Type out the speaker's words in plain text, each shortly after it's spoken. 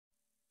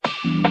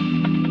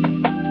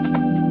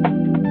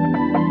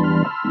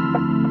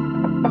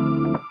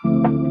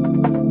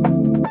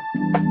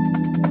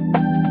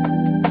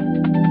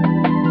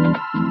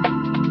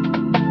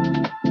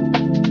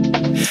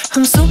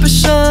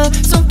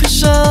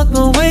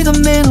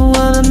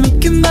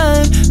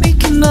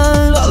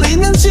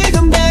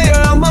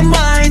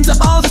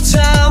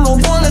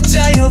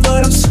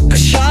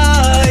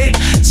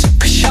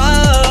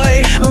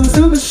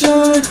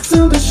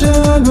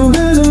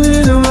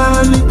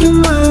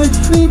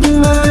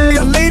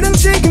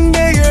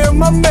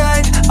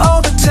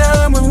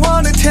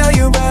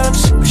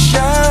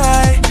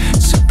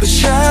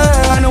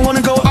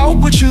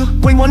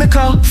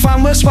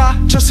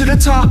just to the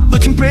top,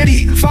 looking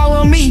pretty.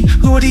 Follow me,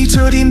 우리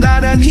둘이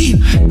나란히.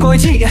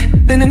 보이지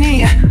내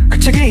눈이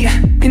갑자기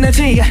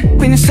빛나지.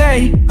 When you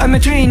say I'm a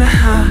dream.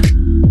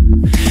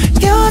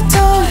 You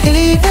don't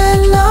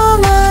even know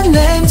my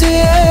name, do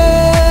you?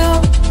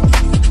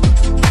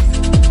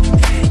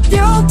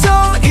 You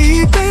don't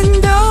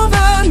even know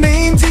my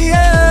name, dear.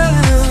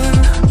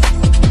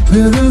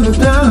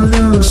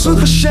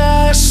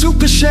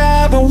 Super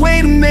shy, but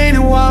wait a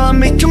minute while I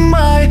make you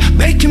mine,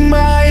 make you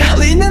mine.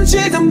 tteollineun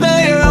지금도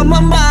you're on my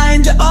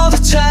mind all the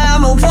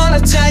time. I wanna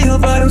tell you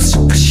but I'm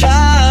super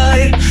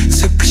shy,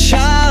 super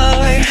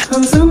shy.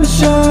 I'm super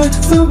shy,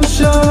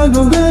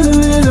 but wait a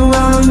minute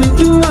while I make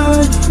you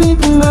mine,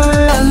 make you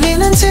mine.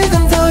 tteollineun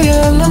지금도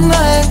you're on my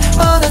mind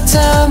all the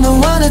time. I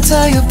wanna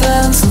tell you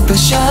but I'm super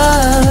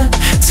shy,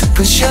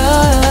 super shy.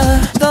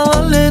 나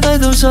원래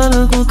날도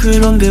잘하고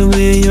그런 게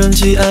왜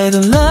이런지 I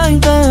don't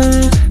like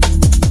that.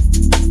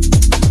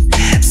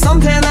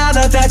 Something out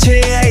of that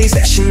chase,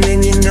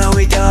 and you know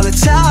we got a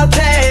top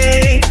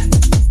play.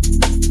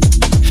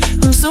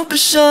 I'm super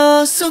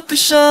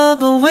shy,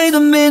 but wait a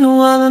minute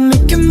while I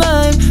make you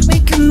mine,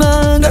 make you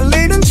mine.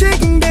 tteollineun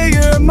지금도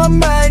you're on my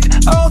mind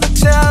all the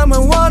time. I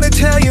wanna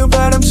tell you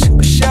but I'm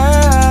super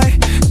shy,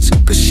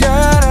 super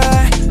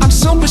shy. I'm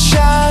super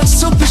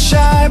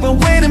shy, but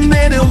wait a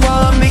minute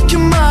while I make you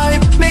mine.